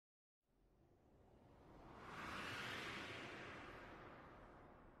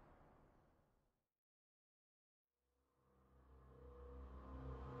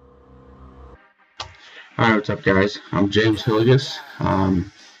Hi, what's up, guys? I'm James Hilligus.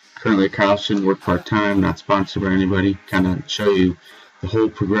 Currently a college student, work part-time, not sponsored by anybody. Kind of show you the whole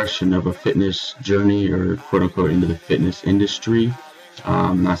progression of a fitness journey, or quote-unquote into the fitness industry.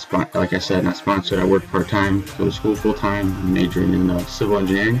 Like I said, not sponsored. I work part-time, go to school full-time, majoring in civil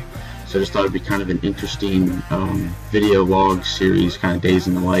engineering. So I just thought it'd be kind of an interesting video log series, kind of days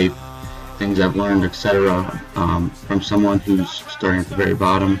in the life, things I've learned, etc. From someone who's starting at the very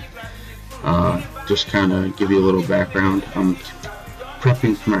bottom. Just kind of give you a little background. I'm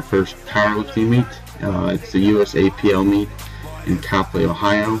prepping for my first powerlifting meet. It's the US APL meet in Copley,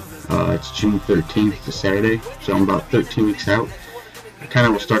 Ohio. It's June 13th to Saturday, so I'm about 13 weeks out. I kind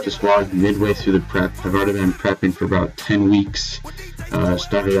of will start this vlog midway through the prep. I've already been prepping for about 10 weeks.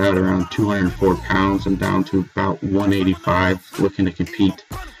 Started out around 204 pounds. I'm down to about 185, looking to compete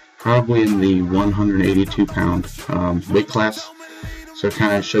probably in the 182 pound weight class. So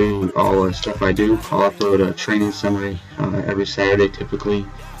kind of show you all the stuff I do. I'll upload a training summary every Saturday, typically,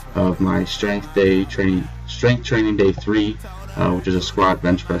 of my strength training day 3, which is a squat,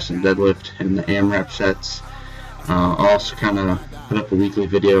 bench press, and deadlift, and the AMRAP sets. I'll also kind of put up a weekly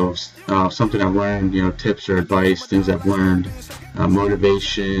video of something I've learned, tips or advice, things I've learned,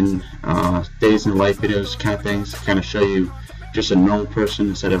 motivation, days in life videos, kind of things, to kind of show you just a normal person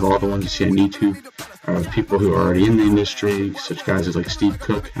instead of all the ones you see on YouTube, or people who are already in the industry, such guys as like Steve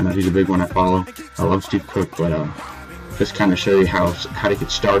Cook. I know he's a big one I follow. I love Steve Cook, but just kind of show you how to get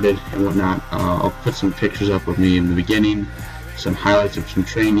started and whatnot. I'll put some pictures up of me in the beginning, some highlights of some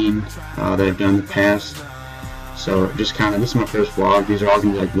training that I've done in the past. So just kind of, this is my first vlog. These are all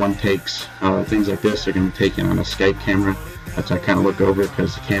going to be like one takes. Things like this are going to be taken on a Skype camera. That's how I kind of look over,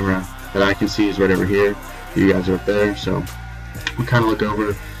 because the camera that I can see is right over here. You guys are up there, so we'll kind of look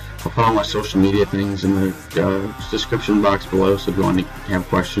over. I'll put all my social media things in the description box below, so if you want to have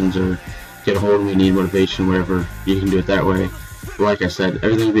questions or get a hold of me, need motivation, whatever, you can do it that way. But like I said,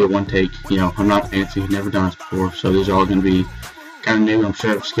 everything will be a one take. I'm not fancy, never done this before, so these are all going to be kind of new. I'm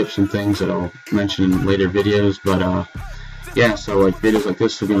sure I've skipped some things that I'll mention in later videos, but yeah, so like videos like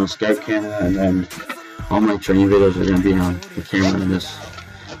this will be on a Skype camera, and then all my training videos are going to be on the camera in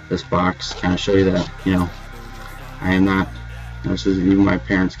this box. Kind of show you that, I am not, this isn't even my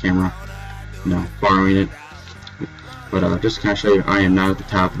parents' camera, borrowing it. But just to kind of show you, I am not at the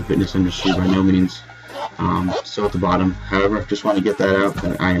top of the fitness industry by no means. Still at the bottom. However, I just want to get that out,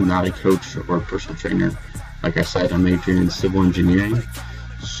 that I am not a coach or a personal trainer. Like I said, I'm majoring in civil engineering,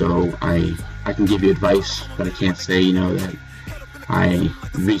 so I can give you advice, but I can't say, that I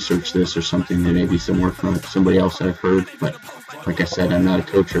researched this or something. There may be some work from somebody else that I've heard, but like I said, I'm not a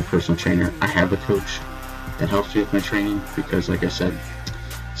coach or a personal trainer. I have a coach that helps me with my training, because like I said,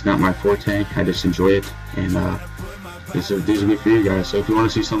 it's not my forte. I just enjoy it, and these will be for you guys. So if you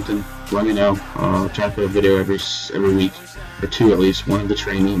want to see something, let me know. I'll try to put a video every week, or 2 at least, one of the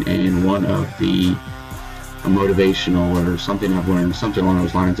training and one of the motivational or something I've learned, something along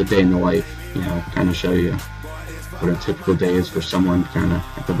those lines, a day in the life, kind of show you what a typical day is for someone kind of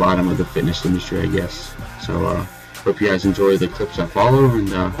at the bottom of the fitness industry, I guess. So hope you guys enjoy the clips I follow,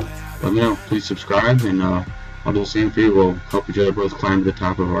 and let me know. Please subscribe, and I'll do the same for you. We'll help each other both climb to the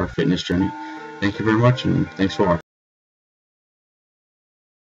top of our fitness journey. Thank you very much, and thanks for watching.